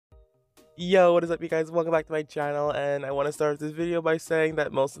Yo, what is up you guys? Welcome back to my channel, and I want to start this video by saying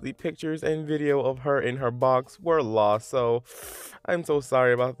that most of the pictures and video of her in her box were lost, so I'm so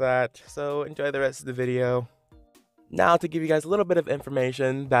sorry about that. So enjoy the rest of the video. Now to give you guys a little bit of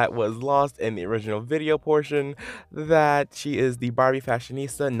information that was lost in the original video portion, that she is the Barbie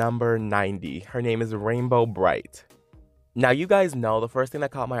fashionista number 90. Her name is Rainbow Bright. Now, you guys know the first thing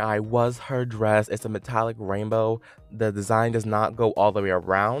that caught my eye was her dress. It's a metallic rainbow. The design does not go all the way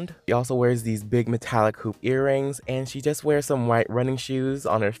around. She also wears these big metallic hoop earrings, and she just wears some white running shoes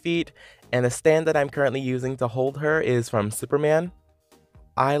on her feet. And the stand that I'm currently using to hold her is from Superman.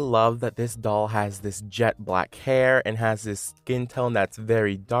 I love that this doll has this jet black hair and has this skin tone that's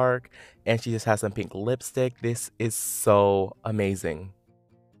very dark, and she just has some pink lipstick. This is so amazing.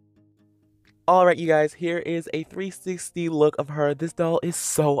 Alright you guys, here is a 360 look of her. This doll is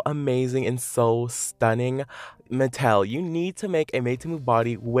so amazing and so stunning. Mattel, you need to make a made-to-move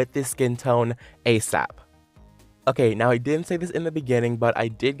body with this skin tone ASAP. Okay, now I didn't say this in the beginning, but I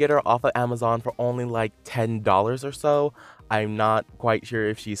did get her off of Amazon for only like $10 or so. I'm not quite sure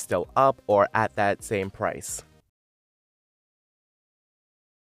if she's still up or at that same price.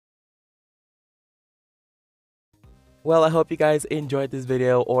 Well, I hope you guys enjoyed this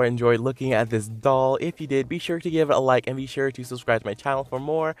video or enjoyed looking at this doll. If you did, be sure to give it a like and be sure to subscribe to my channel for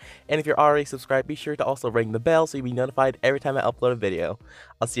more. And if you're already subscribed, be sure to also ring the bell so you'll be notified every time I upload a video.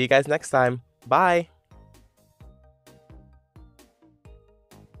 I'll see you guys next time. Bye!